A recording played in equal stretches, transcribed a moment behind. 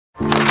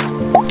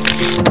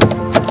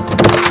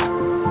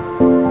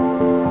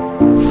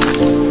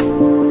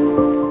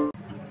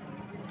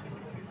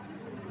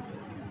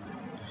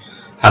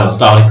Hello,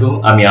 আসসালামু আলাইকুম।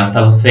 আমি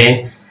আফতাব হোসেন।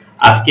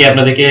 আজকে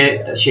আপনাদেরকে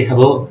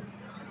শেখাবো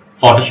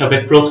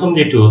ফটোশপের প্রথম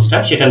যে টুলসটা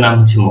সেটার নাম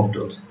হচ্ছে মুভ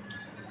টুলস।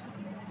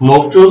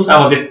 মুভ টুলস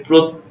আমাদের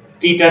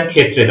প্রতিটা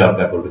ক্ষেত্রে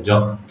দরকার পড়বে।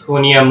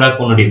 যখনই আমরা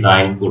কোনো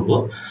ডিজাইন করব,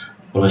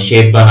 কোনো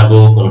শেপ বানাবো,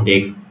 কোনো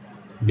টেক্সট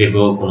দেব,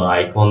 কোনো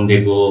আইকন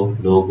দেব,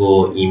 লোগো,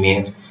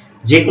 ইমেজ,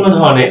 যে কোনো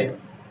ধরনের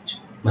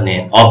মানে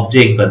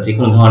অবজেক্ট বা যে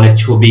কোনো ধরনের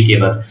ছবিকে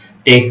বা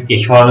টেক্সটকে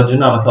সরানোর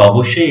জন্য আমাকে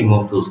অবশ্যই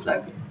মুভ টুলস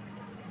লাগবে।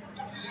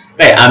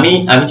 তাই আমি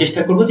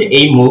চেষ্টা করব যে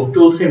এই মুভ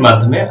টুলস এর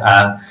মাধ্যমে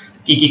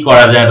কি কি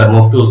করা যায় বা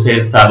মুভ টুলস এর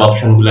সাব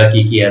অপশনগুলো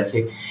কি কি আছে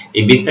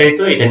এই বিস্তারিত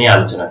এটা নিয়ে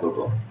আলোচনা করব।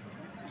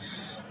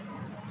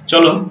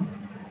 চলো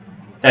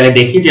তাহলে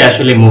দেখি যে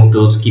আসলে মুভ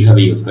টুলস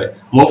কিভাবে ইউজ করে।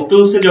 মুভ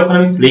টুলস এ যখন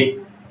আমি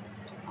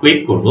ক্লিক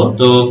করব,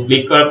 তো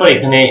ক্লিক করার পর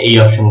এখানে এই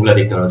অপশনগুলো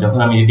দেখতে পারবো। যখন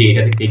আমি যদি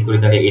এটাতে ক্লিক করি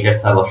তাহলে এটার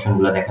সাব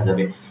অপশনগুলো দেখা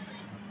যাবে।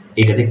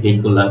 এটাতে ক্লিক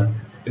করলাম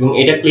এবং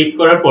এটা ক্লিক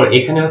করার পর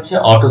এখানে হচ্ছে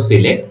অটো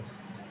সিলেক্ট,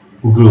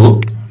 গ্রুপ,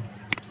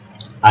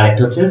 আর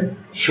একটা হচ্ছে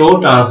শো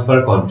ট্রান্সফার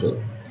কন্ট্রোল।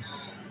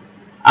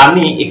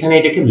 আমি এখানে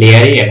এটাকে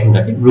লেয়ারে এখন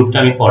রাখি, গ্রুপটা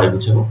আমি পরে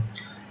বুঝাবো।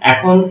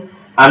 এখন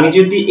আমি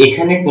যদি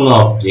এখানে কোনো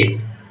অবজেক্ট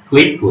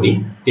ক্লিক করি,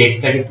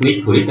 টেক্সটটাকে ক্লিক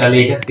করি, তাহলে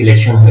এটা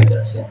সিলেকশন হয়ে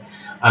যাচ্ছে।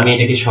 আমি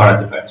এটাকে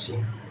সরাতে পারছি।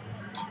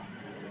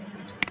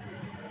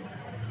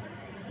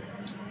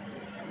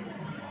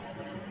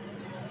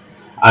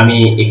 আমি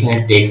এখানে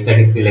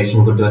টেক্সটটাকে সিলেকশন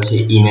করতে পারছি,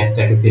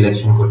 ইমেজটাকে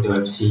সিলেকশন করতে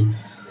পারছি,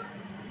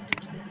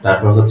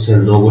 তারপর হচ্ছে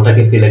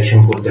লোগোটাকে সিলেকশন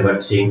করতে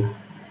পারছি।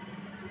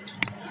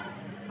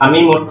 আমি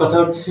মোট কথা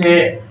হচ্ছে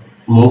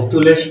মুভ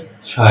টুলের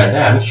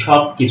সহায়তায় আমি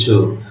সবকিছু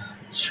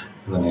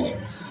মানে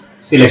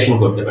সিলেকশন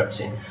করতে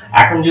পারছি।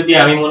 এখন যদি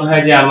আমি মনে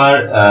হয় যে আমার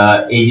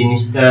এই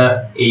জিনিসটা,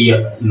 এই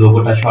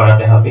লোগোটা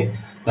সরাতে হবে,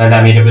 তাহলে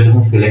আমি এটাকে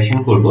যখন সিলেকশন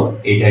করব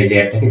এইটা এই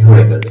লেয়ারটাকে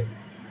ধরে ফেলবে।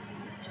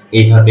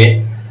 এইভাবে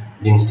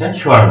জিনিসটা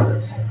সরানো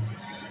যাচ্ছে।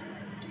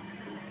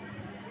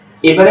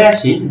 এবারে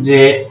আসি যে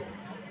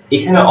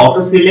এখানে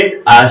অটো সিলেক্ট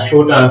আর শো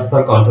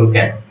ট্রান্সফার কন্ট্রোল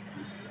কেন।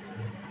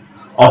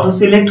 অটো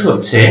সিলেক্ট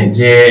হচ্ছে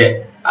যে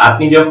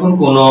আপনি যখন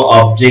কোনো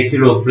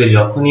অবজেক্টের উপরে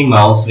যখনই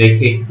মাউস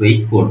রেখে ক্লিক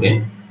করবেন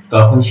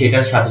তখন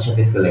সেটার সাথে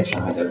সাথে সিলেকশন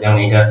হয়ে যাবে। যেমন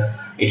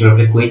এটার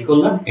উপরে ক্লিক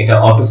করলাম, এটা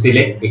অটো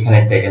সিলেক্ট এখানে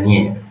একটা এটা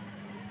নিয়ে নেবে।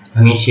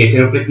 আমি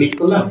শেপের উপরে ক্লিক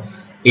করলাম,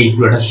 এই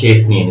পুরোটা শেপ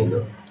নিয়ে নিল।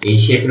 এই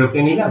শেপের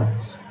উপরে নিলাম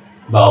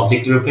বা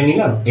অবজেক্টের উপরে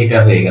নিলাম, এটা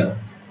হয়ে গেল।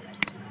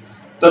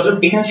 তো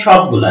এখানে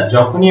সবগুলা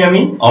যখনই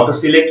আমি অটো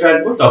সিলেক্ট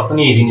রাখবো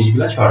তখনই এই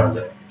জিনিসগুলা সরানো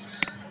যাবে।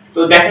 তো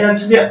দেখা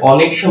যাচ্ছে যে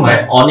অনেক সময়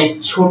অনেক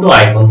ছোট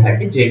আইকন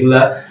থাকে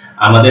যেগুলা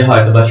আমাদের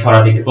হয়তো বা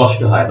সরাতে একটু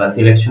কষ্ট হয়, বা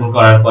সিলেকশন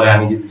করার পরে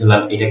আমি যদি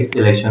ধরলাম এটাকে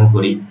সিলেকশন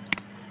করি।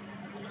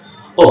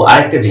 ও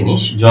আরেকটা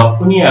জিনিস,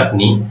 যখনই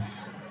আপনি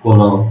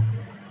কোনো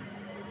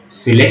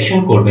সিলেকশন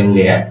করবেন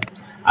লেয়ার,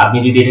 আপনি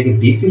যদি এটাকে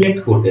ডিসিলেক্ট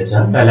করতে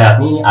চান তাহলে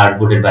আপনি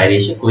আর্টবোর্ডের বাইরে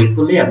এসে ক্লিক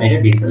করলেই আপনি এটা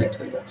ডিসিলেক্ট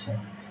হয়ে যাচ্ছে।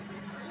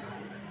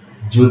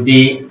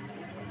 যদি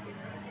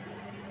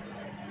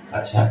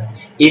আচ্ছা,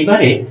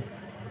 এবারে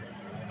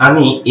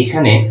আমি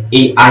এখানে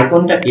এই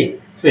আইকনটাকে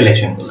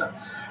সিলেকশন করলাম।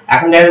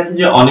 এখন দেখা যাচ্ছে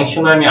যে অনেক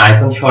সময় আমি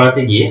আইকন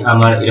সরাতে গিয়ে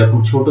আমার এরকম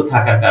ছোট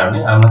থাকার কারণে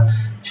আমার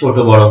ছোট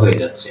বড় হয়ে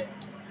যাচ্ছে।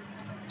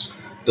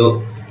 তো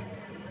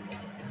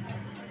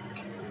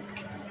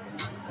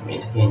আমি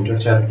এটাকে এন্টার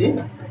চাপ দিয়ে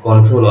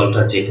কন্ট্রোল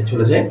অল্টার জেটে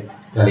চলে যাই,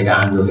 তাহলে এটা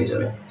আনডু হয়ে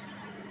যাবে।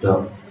 তো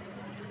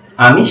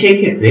আমি সেই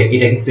ক্ষেত্রে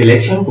এটাকে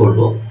সিলেকশন করব।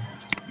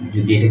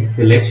 যদি এটাকে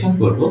সিলেকশন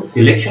করব,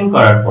 সিলেকশন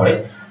করার পরে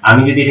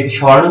আমি যদি এটাকে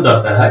সরানো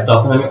দরকার হয়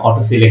তখন আমি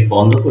অটো সিলেক্ট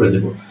বন্ধ করে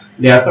দেব।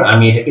 দেওয়ার পর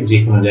আমি এটাকে যে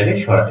কোনো জায়গায়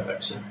সরাতে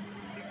পারছি।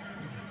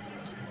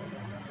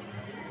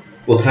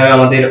 কোথায়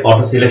আমাদের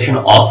অটো সিলেকশন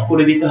অফ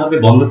করে দিতে হবে,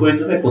 বন্ধ করে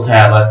দিতে হবে,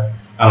 কোথায় আবার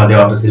আমাদের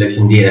অটো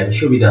সিলেকশন দিয়ে রাখতে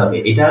সুবিধা হবে,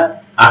 এটা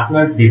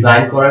আপনার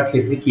ডিজাইন করার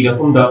ক্ষেত্রে কি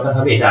রকম দরকার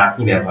হবে এটা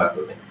আপনি ব্যবহার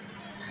করবেন।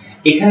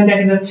 এখানে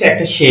দেখা যাচ্ছে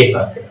একটা শেপ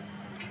আছে,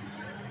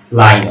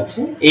 লাইন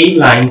আছে। এই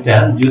লাইনটা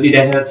যদি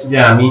দেখা যাচ্ছে যে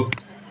আমি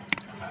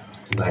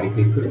বাইরে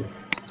ক্লিক করে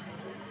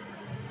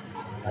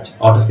আচ্ছা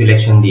অটো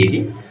সিলেকশন দিয়ে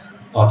দিই,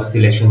 অটো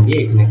সিলেকশন দিয়ে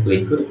এখানে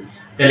ক্লিক করি,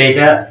 তাহলে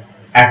এটা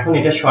এখন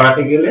এটা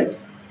সরাতে গেলে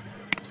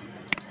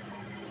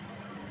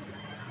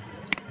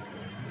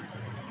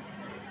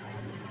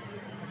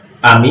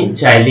আমি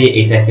চাইলে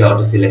এটাকে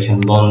অটো সিলেকশন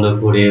বন্ধ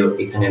করে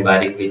এখানে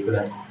বাইরে ক্লিক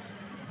করে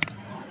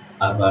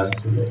আবার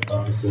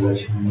অটো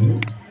সিলেকশন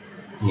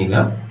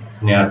নিলাম,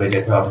 নেওয়ার পর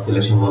এটাকে অটো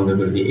সিলেকশন বন্ধ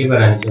করে দিই। এবার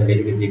আমি চাইলে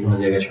এটাকে যে কোনো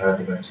জায়গায়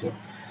সরাতে পারছি।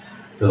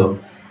 তো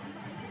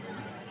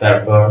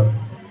তারপর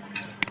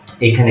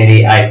এখানের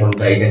এই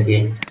আইকনটা, এটাকে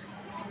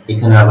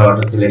এখানে আবার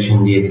অটো সিলেকশন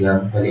দিয়ে দিলাম,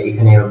 তাহলে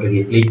এখানে এর উপরে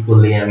গিয়ে ক্লিক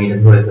করলেই আমি এটা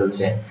ধরে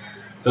ফেলছে।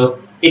 তো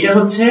এটা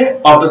হচ্ছে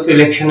অটো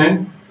সিলেকশনের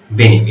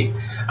বেনিফিট।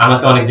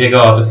 আমাকে অনেক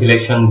জায়গায় অটো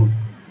সিলেকশন,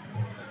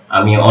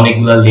 আমি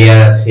অনেকগুলো লেয়ার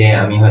আছে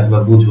আমি হয়তোবা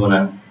বুঝবো না।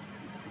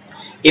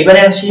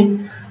 এবারে আসি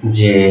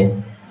যে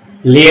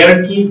লেয়ার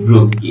কি,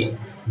 গ্রুপ কি।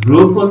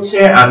 গ্রুপ হচ্ছে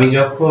আমি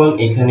যখন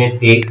এখানে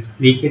টেক্সট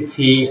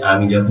লিখেছি,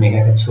 আমি যখন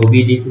এখানে ছবি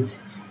লিখেছি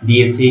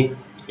দিয়েছি,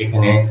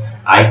 এখানে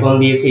আইকন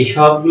দিয়েছি, এই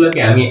সবগুলোকে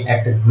আমি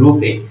একটা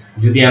গ্রুপে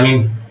যদি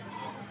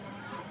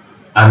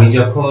আমি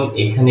যখন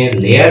এখানে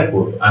লেয়ার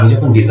করব, আমি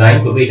যখন ডিজাইন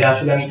করব, এটা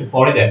আসলে আমি একটু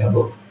পরে দেখাবো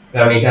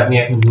কারণ এটা আপনি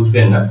এখন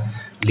বুঝবেন না।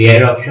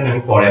 লেয়ার অপশন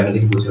আমি পরে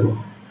আপনাদেরকে বুঝাবো।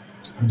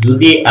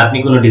 যদি আপনি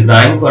কোনো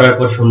ডিজাইন করার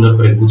পর সুন্দর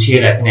করে গুছিয়ে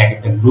রাখেন, এক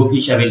একটা গ্রুপ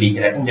হিসাবে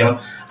লিখে রাখেন, যেমন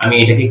আমি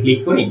এটাকে ক্লিক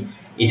করি,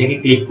 এটাকে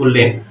ক্লিক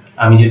করলে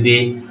আমি যদি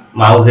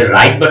মাউসের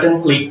রাইট বাটন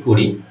ক্লিক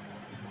করি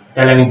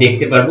তাহলে আমি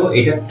দেখতে পারবো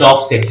এটা টপ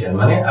সেকশন,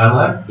 মানে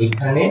আমার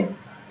এখানে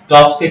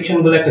টপ সেকশন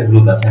বলে একটা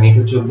গ্রুপ আছে। আমি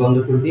একটু চোখ বন্ধ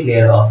করে দিই,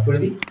 লেয়ার অফ করে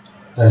দিই,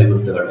 তাহলে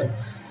বুঝতে পারবেন।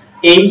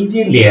 এই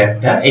যে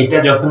লেয়ারটা, এটা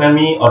যখন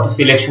আমি অটো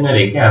সিলেকশনে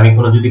রেখে আমি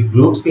কোনো যদি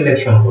গ্রুপ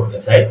সিলেকশন করতে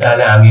চাই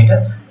তাহলে আমি এটা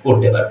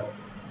করতে পারবো।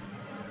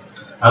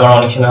 আমার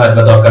অনেক সময়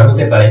হয়তো দরকার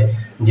হতে পারে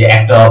যে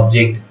একটা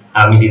অবজেক্ট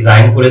আমি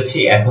ডিজাইন করেছি,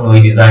 এখন ওই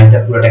ডিজাইনটা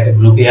পুরোটা একটা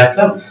গ্রুপে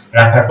রাখলাম,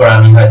 রাখার পর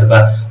আমি হয়তো বা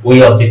ওই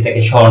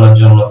অবজেক্টটাকে সরানোর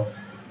জন্য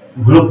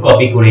গ্রুপ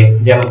কপি করে,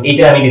 যেমন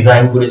এটা আমি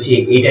ডিজাইন করেছি,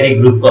 এটারই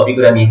গ্রুপ কপি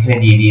করে আমি এখানে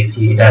দিয়ে দিয়েছি,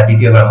 এটা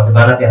দ্বিতীয়বার আমাকে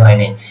বানাতে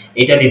হয়নি,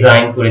 এটা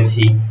ডিজাইন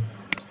করেছি।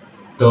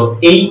 তো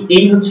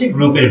এই হচ্ছে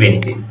গ্রুপের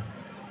বেনিফিট।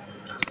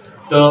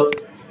 তো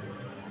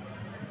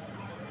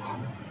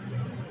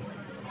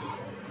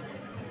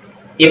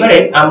এবারে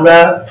আমরা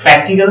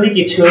প্র্যাকটিক্যালি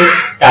কিছু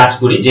কাজ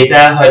করি, যেটা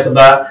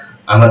হয়তোবা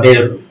আমাদের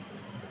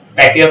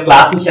প্র্যাকটিক্যাল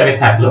ক্লাস হিসাবে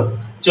থাকলো।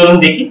 চলুন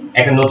দেখি,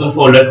 একটা নতুন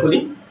ফোল্ডার খুলি।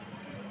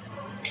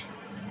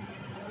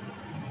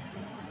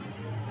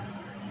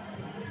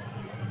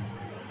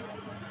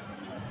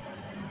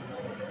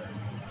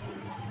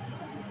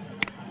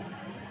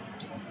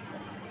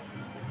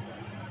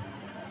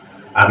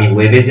 আমি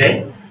ওয়েবে যাই।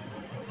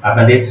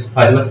 আপনাদের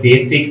হয়তো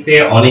CS6 এ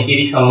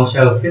অনেকেরই সমস্যা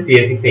হচ্ছে,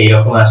 CS6 এ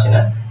এইরকম আসে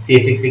না,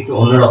 CS6 একটু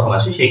অন্যরকম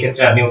আসে। সেই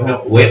ক্ষেত্রে আপনি ওখানে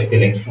ওয়েব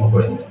সিলেকশন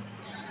করে নেবেন,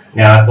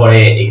 নেওয়ার পরে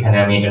এখানে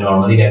আমি এটা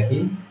নরমালি রাখি,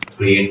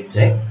 ক্রিয়েট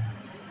চাই।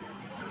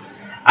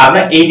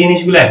 আমরা এই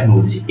জিনিসগুলো এখন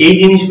বুঝছি। এই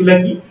জিনিসগুলো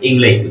কি,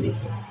 এগুলো একটু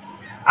দেখি।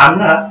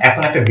 আমরা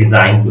এখন একটা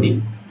ডিজাইন করি,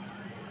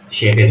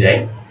 শেপে যাই,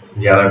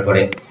 যাওয়ার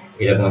পরে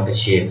এরকম একটা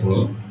শেপ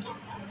নিই,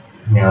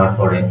 নেওয়ার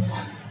পরে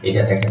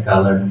এটাতে একটা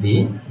কালার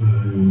দিই,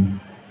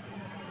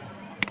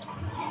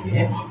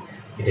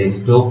 এটা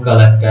স্ট্রোক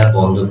কালারটা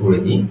বন্ধ করে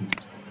দিই,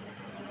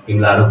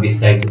 এগুলো আরো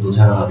বিস্তারিত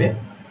বোঝানো হবে।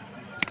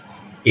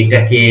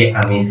 এটাকে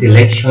আমি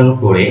সিলেকশন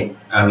করে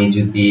আমি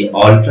যদি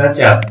অল্ট্রা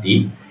চাপ দিই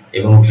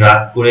এবং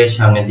ড্রাগ করে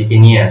সামনের দিকে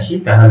নিয়ে আসি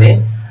তাহলে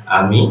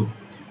আমি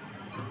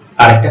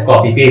আরেকটা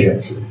কপি পেয়ে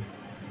যাচ্ছি।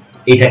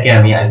 এটাকে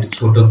আমি আরেকটু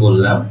ছোট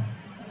করলাম,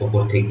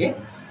 উপর থেকে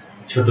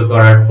ছোট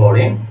করার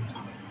পরে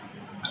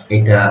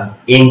এটা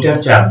এন্টার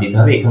চাপ দিতে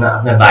হবে। এখানে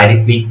আপনার বাইরে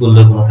ক্লিক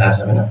করলেও কোনো কাজ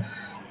হবে না,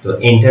 তো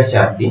এন্টার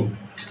চাপ দিই,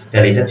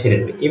 তাহলে এটা ছেড়ে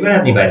দেবে। এবার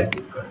আপনি বাইরে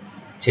ক্লিক করেন,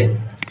 ছেড়ে,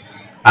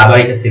 আবার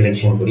এটা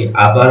সিলেকশন করি,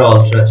 আবার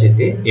অল্ট্রা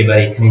চেপে এবার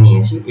এখানে নিয়ে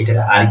আসি, এটা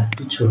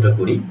আরেকটু ছোট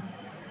করি,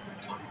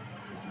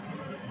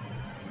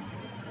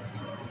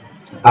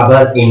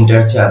 আবার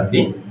এন্টার চাপ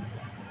দিই,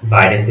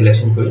 বাইরে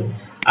সিলেকশন করি,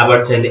 আবার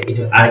চাইলে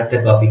এটা আরেকটা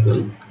কপি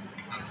করি।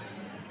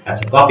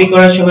 আচ্ছা, কপি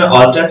করার সময়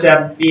অল্ট্রা চাপ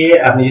দিয়ে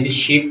আপনি যদি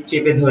শিফট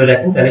চেপে ধরে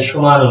রাখেন তাহলে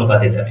সমান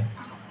অনুপাতে যাবে,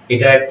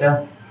 এটা একটা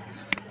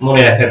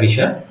মনে রাখার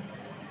বিষয়।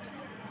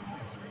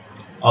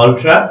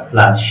 অল্ট্রা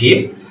প্লাস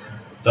শিফট,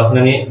 তখন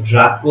আমি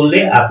ড্রাগ করলে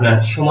আপনার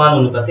সমান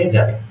অনুপাতে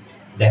যাবে।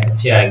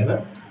 দেখাচ্ছি আরেকবার,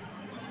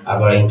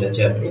 আবার এন্টার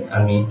চাপ দিয়ে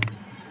আমি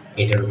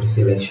এটার উপরে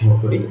সিলেকশন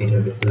করি, এটার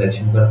উপরে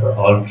সিলেকশন করার পর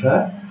অল্ট্রা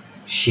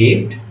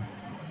শিফট,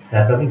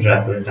 তারপর আমি ড্রাগ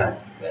করে টান,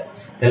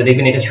 তাহলে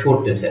দেখবেন এটা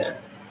সরতেছে না।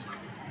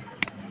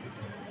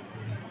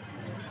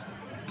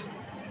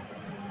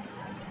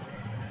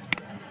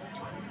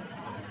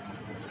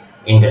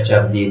 এন্টার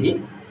চাপ দিয়ে দিই।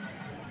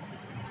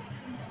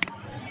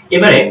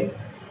 এবারে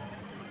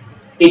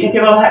এটাকে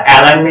বলা হয়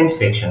অ্যালাইনমেন্ট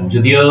সেকশন,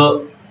 যদিও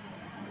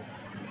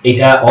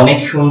এটা অনেক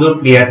সুন্দর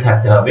ক্লিয়ার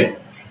থাকতে হবে।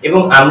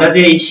 এবং আমরা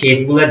যে এই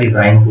শেপগুলো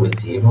ডিজাইন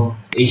করেছি এবং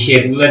এই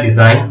শেপগুলো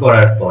ডিজাইন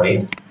করার পরে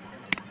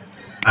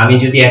আমি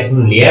যদি এখন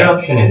লেয়ার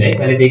অপশনে যাই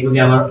তাহলে দেখব যে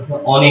আমার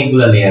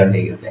অনেকগুলো লেয়ার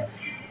হয়ে গেছে।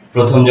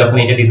 প্রথম যখন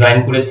এটা ডিজাইন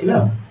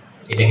করেছিলাম,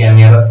 এটাকে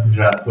আমি আবার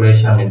ড্রাগ করে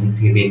সামনের দিক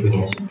থেকে বের করে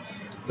নিয়ে আসি,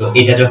 তো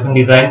এটা যখন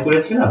ডিজাইন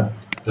করেছিলাম,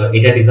 তো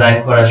এটা ডিজাইন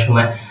করার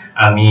সময়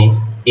আমি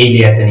এই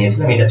লেয়ারটা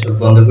নিয়েছিলাম, এটা চোখ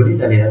বন্ধ করি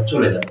তাহলে এটা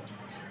চলে যাবে।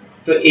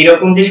 তো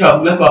এরকম যে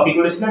সবগুলো কপি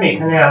করেছিলাম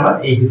এখানে আমার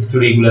এই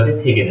হিস্টোরি গুলাতে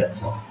থেকে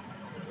যাচ্ছে।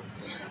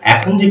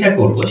 এখন যেটা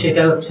করব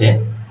সেটা হচ্ছে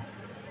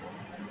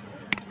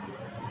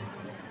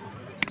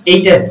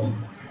এইটা কি,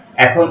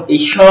 এখন এই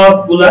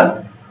সবগুলা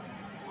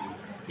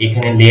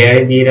এখানে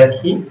লেয়ারে দিয়ে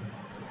রাখি,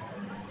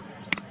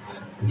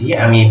 দিয়ে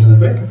আমি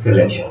এইভাবে একটা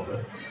সিলেকশন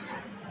করি।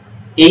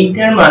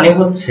 এইটার মানে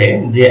হচ্ছে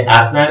যে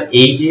আপনার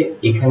এই যে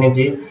এখানে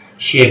যে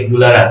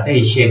শেপগুলার আছে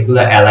এই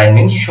শেপগুলা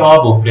অ্যালাইনমেন্ট সব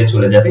উপরে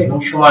চলে যাবে এবং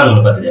সমান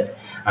অনুপাতে যাবে।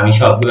 আমি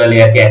সবগুলা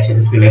লেয়ারকে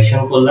একসাথে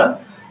সিলেকশন করলাম,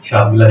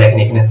 সবগুলা দেখেন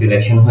এখানে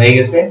সিলেকশন হয়ে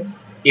গেছে।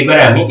 এবার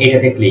আমি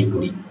এটাতে ক্লিক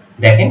করি,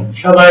 দেখেন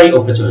সবাই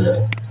উপরে চলে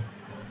যাবে।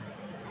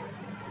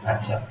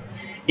 আচ্ছা,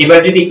 এবার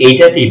যদি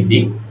এইটা টিপ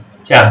দিই,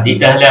 চাপ দিই,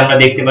 তাহলে আমরা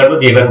দেখতে পারবো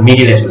যে এবার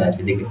মিডিলে চলে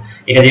আসবে। দেখুন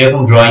এটা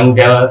যেরকম ড্রয়িং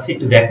দেওয়া আছে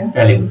একটু দেখেন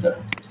তাহলে বুঝতে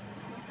পারবেন,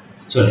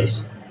 চলে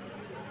এসেছে।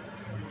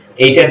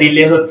 এইটা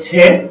দিলে হচ্ছে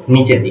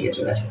নিচের দিকে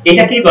চলে আসে,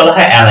 এটাকেই বলা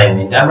হয়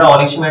অ্যালাইনমেন্ট। আমরা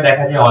অনেক সময়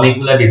দেখা যায়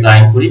অনেকগুলা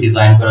ডিজাইন করি,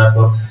 ডিজাইন করার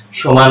পর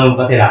সমান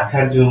অনুপাতে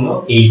রাখার জন্য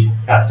এই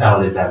কাজটা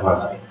আমাদের ব্যবহার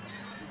হবে।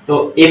 তো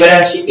এবারে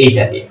আসি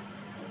এইটাকে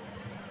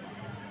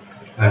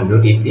আনডু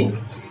টিপ দিই।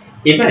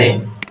 এবারে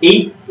এই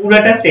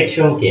পুরাটা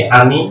সেকশনকে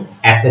আমি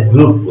একটা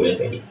গ্রুপ করে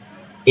ফেলি।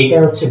 এটা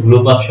হচ্ছে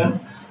গ্রুপ অপশন।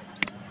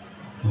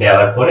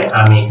 দেওয়ার পরে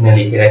আমি এখানে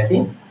লিখে রাখি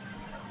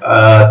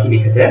কি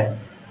লিখা যায়,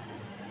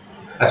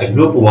 আচ্ছা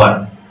গ্রুপ 1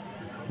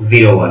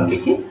 01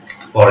 লিখি,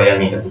 পরে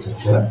আমি এটা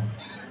বুঝাচ্ছি।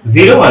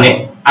 01 এ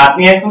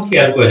আপনি এখন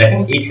খেয়াল করে দেখেন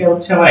এটা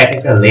হচ্ছে আমার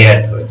একটা লেয়ার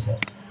ধরেছে।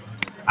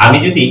 আমি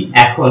যদি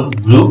এখন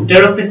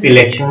গ্রুপটার উপরে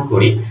সিলেকশন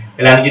করি,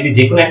 তাহলে আমি যদি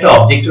যে কোনো একটা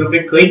অবজেক্টের উপরে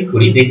ক্লিক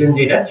করি, দেখবেন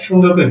যে এটা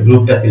সুন্দর করে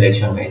গ্রুপটা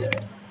সিলেকশন হয়ে যাবে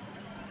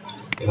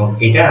এবং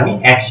এটা আমি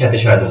একসাথে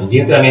সরাতে,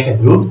 যেহেতু আমি একটা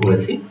গ্রুপ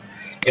করেছি।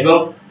 এবং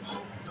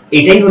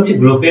এটাই হচ্ছে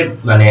গ্রুপের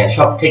মানে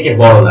সবথেকে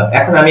বড় লাভ।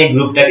 এখন আমি এই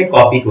গ্রুপটাকে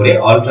কপি করে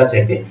অল্ট্রা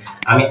চেপে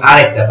আমি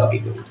আরেকটা কপি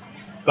করি।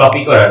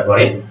 কপি করার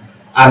পরে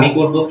আমি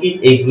করব কি,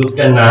 এই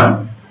গ্রুপটার নাম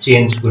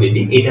চেঞ্জ করে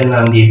দিই, এটার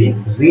নাম দিয়ে দিই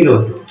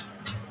 02।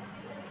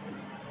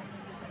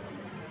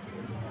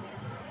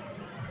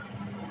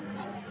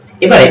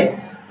 এবারে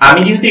আমি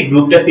যেহেতু এই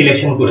গ্রুপটা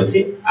সিলেকশন করেছি,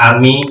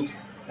 আমি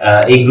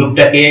এই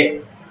গ্রুপটাকে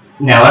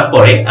নেওয়ার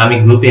পরে আমি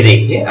গ্রুপে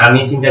রেখে আমি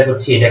চিন্তা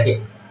করছি এটাকে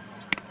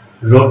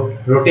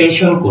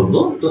রোটেশন করব।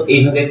 তো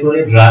এইভাবে করে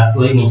ড্র্যাগ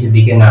করে নিচের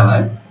দিকে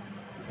নামাই,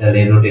 তাহলে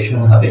রোটেশন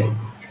হবে।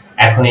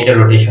 এখন এটা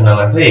রোটেশন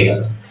আমার হয়ে গেল।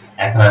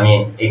 এখন আমি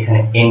এখানে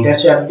এন্টার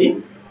চাপ দিই,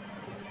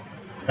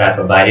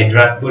 তারপর বাইরে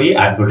ড্র্যাগ করি,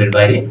 আর্টবোর্ডের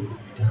বাইরে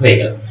হয়ে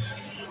গেল।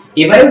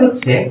 এবারে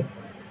হচ্ছে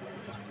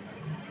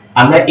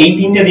আমরা এই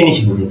তিনটা জিনিস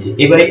বুঝেছি,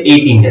 এবারে এই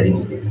তিনটা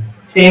জিনিস দেখি।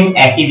 সেম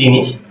একই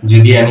জিনিস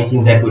যদি আমি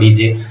চিন্তা করি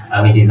যে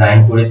আমি ডিজাইন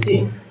করেছি,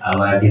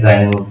 আমার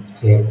ডিজাইনের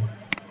মধ্যে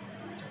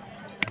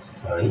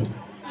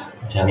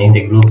আচ্ছা আমি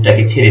এই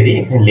গ্রুপটাকে ছেড়ে দিই,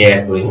 এখানে লেয়ার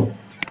করে নিই।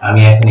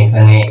 আমি এখন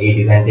এখানে এই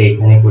ডিজাইনটা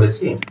এখানে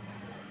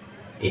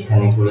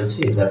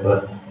করেছি, তারপর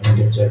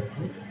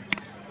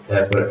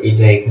তারপর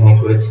এটা এখানে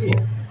করেছি,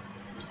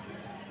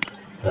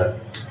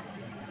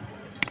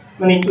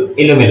 মানে একটু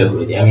এলোমেলো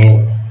করে দিই, আমি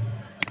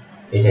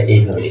এটা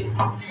এইভাবে লিখি।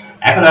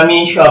 এখন আমি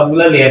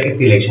সবগুলা লেয়ারকে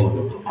সিলেকশন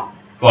করব,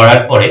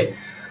 করার পরে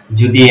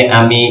যদি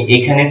আমি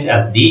এখানে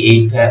চাপ দিই,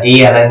 এই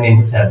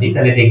অ্যালাইনমেন্টে চাপ দিই,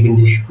 তাহলে দেখবেন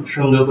যে খুব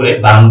সুন্দর করে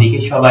বাম দিকে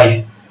সবাই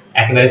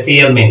একেবারে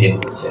সিরিয়াল মেইনটেইন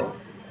করছে।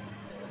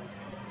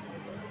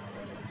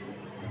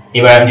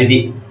 এবার আমি যদি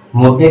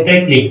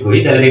মধ্যেটায় ক্লিক করি,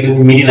 তাহলে দেখবেন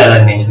যে মিডল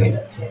অ্যালাইনমেন্ট হয়ে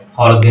যাচ্ছে,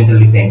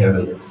 হরিজন্টালি সেন্টার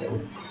হয়ে যাচ্ছে।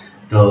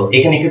 তো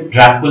এখানে একটু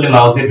ড্র্যাগ করলে,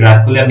 মাউসে ড্র্যাগ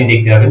করলে আপনি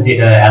দেখতে পাবেন যে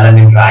এটা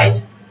অ্যালাইনমেন্ট রাইট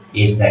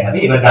এজ দেখাবে,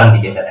 এবার ডান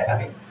দিকে এটা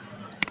দেখাবে।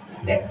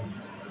 দেখেন,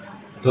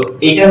 তো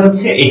এটা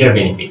হচ্ছে এটার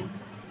বেনিফিট।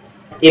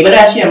 এবারে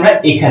আসি আমরা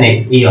এখানে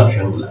এই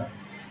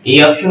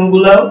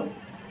অপশনগুলো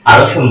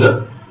আরো সুন্দর।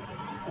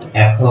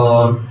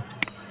 এখন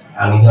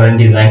আমি ধরেন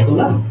ডিজাইন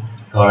করলাম,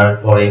 করার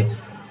পরে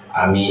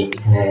আমি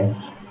এখানে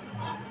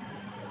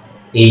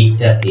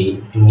এইটাকে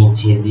একটু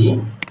নিচে দিই,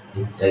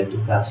 এটা একটু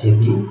কাছে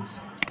দিই,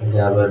 এটা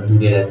আবার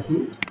দূরে রাখি।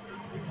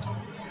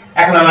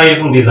 এখন আমার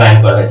এরকম ডিজাইন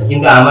করা হয়েছে,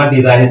 কিন্তু আমার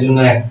ডিজাইনের জন্য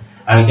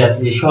আমি চাচ্ছি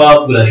যে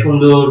সবগুলো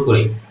সুন্দর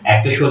করে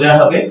একটা সোজা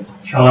হবে,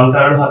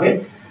 সমান্তরাল হবে।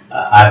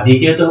 আর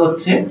দ্বিতীয়ত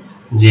হচ্ছে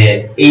যে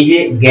এই যে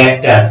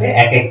গ্যাপটা আছে,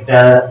 এক একটা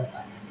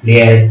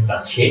লেয়ারের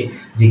পাশে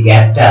যে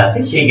গ্যাপটা আছে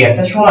সেই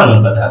গ্যাপটা সমান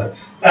অনুপাতে হবে।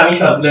 তো আমি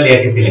সবগুলো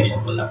লেয়ারকে সিলেকশন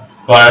করলাম,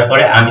 করার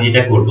পরে আমি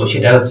যেটা করব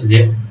সেটা হচ্ছে যে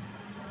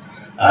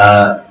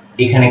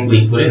এখানে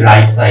ক্লিক করে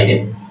রাইট সাইডে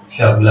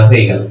সবগুলো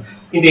হয়ে গেল,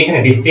 কিন্তু এখানে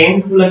ডিসটেন্স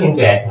গুলো কিন্তু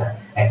এক না,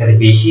 একটাতে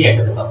বেশি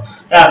একটাতে কম।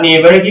 তা আপনি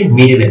এবারে কি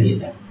মিডলে দিয়ে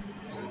দেন,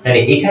 তাহলে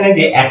এখানে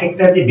যে এক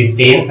একটা যে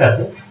ডিসটেন্স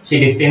আছে সেই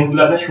ডিসটেন্স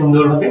গুলো আপনার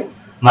সুন্দরভাবে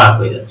মার্ক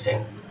হয়ে যাচ্ছে।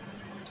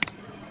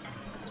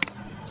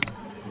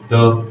 তো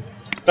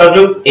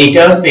তদ্রূপ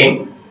এইটাও সেম,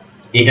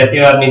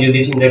 এটাতেও আপনি যদি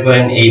চিন্তা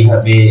করেন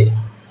এইভাবে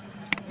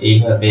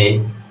এইভাবে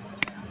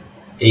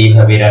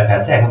এইভাবে রাখা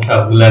আছে। এখন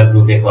সবগুলা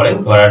গ্রুপে করেন,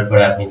 করার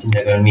পরে আপনি চিন্তা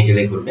করেন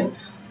মিডলে করবেন,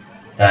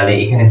 তাহলে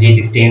এখানে যে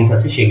ডিসটেন্স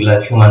আছে সেগুলো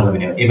সমানভাবে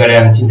নেবেন। এবারে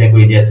আমি চিন্তা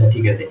করি যে আচ্ছা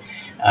ঠিক আছে,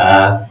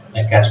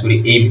 এক কাজ করি,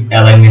 এই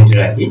অ্যালাইনমেন্টে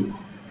রাখি,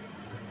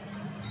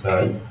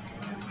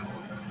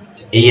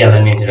 এই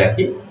অ্যালাইনমেন্টে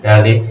রাখি,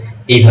 তাহলে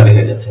এইভাবে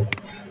হয়ে যাচ্ছে।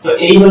 তো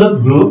এই হলো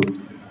গ্রুপ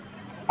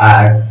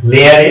আর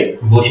লেয়ারের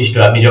বৈশিষ্ট্য।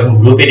 আপনি যখন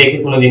গ্রুপে রেখে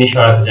কোনো জিনিস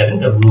সরাতে যাবেন,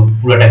 তো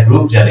পুরোটা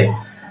গ্রুপ যাবে।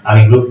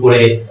 আমি গ্রুপ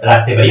করে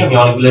রাখতে পারি। আমি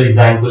অনেকগুলো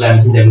ডিজাইন করলে আমি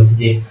চিন্তা করছি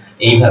যে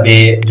এইভাবে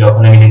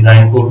যখন আমি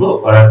ডিজাইন করব,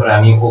 করার পর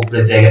আমি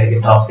উপরের জায়গাটাকে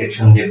টপ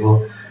সেকশন দেব,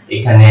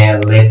 এখানে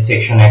লেফট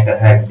সেকশন একটা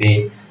থাকবে।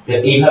 তো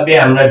এইভাবে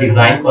আমরা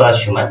ডিজাইন করার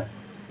সময়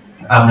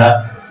আমরা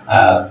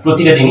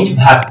প্রতিটা জিনিস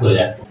ভাগ করে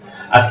রাখবো।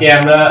 আজকে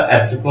আমরা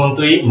এতটুকু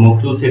পর্যন্তই। মুভ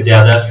টুলস এর যা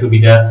যা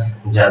সুবিধা,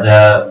 যা যা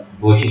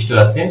বৈশিষ্ট্য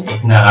আছে,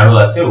 এখানে আরো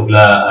আছে,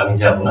 ওগুলা আমি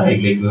যাব না,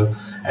 এগুলো একটু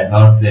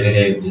অ্যাডভান্স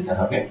লেভেলে যেতে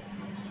হবে।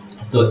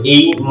 তো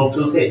এই মুভ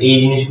টুলস এর এই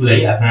জিনিসগুলাই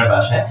আপনারা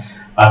বাসায়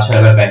 5-6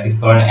 বার প্র্যাকটিস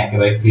করেন,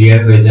 একেবারে ক্লিয়ার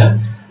হয়ে যান।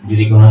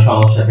 যদি কোনো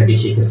সমস্যা থাকে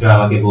সেক্ষেত্রে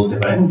আমাকে বলতে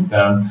পারেন,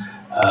 কারণ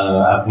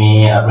আপনি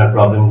আপনার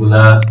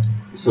প্রবলেমগুলা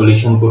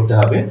সলিউশন করতে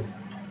হবে,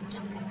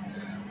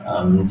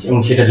 এবং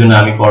সেটার জন্য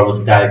আমি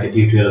পরবর্তীতে আরেকটা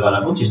টিউটোরিয়াল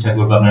বানাবো। চেষ্টা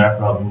করবো আপনারা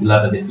প্রবলেমগুলো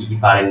আপনাদের কি কি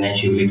পারেন নাই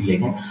সেগুলো একটু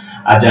লেখেন।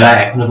 আর যারা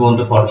এখনো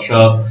পর্যন্ত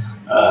ফটোশপ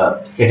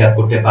সেটআপ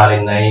করতে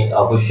পারেন নাই,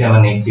 অবশ্যই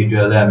আমার নেক্সট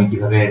টিউটোরিয়ালে আমি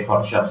কিভাবে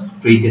ফটোশপ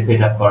ফ্রিতে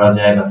সেটআপ করা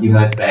যায় বা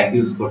কিভাবে ট্র্যাক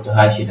ইউজ করতে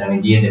হয় সেটা আমি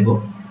দিয়ে দেব।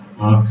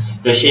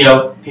 তো সেই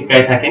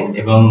অপেক্ষায় থাকেন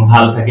এবং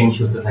ভালো থাকেন,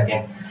 সুস্থ থাকেন,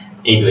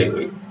 এইটুকুই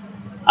করি।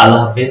 আল্লাহ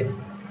হাফেজ।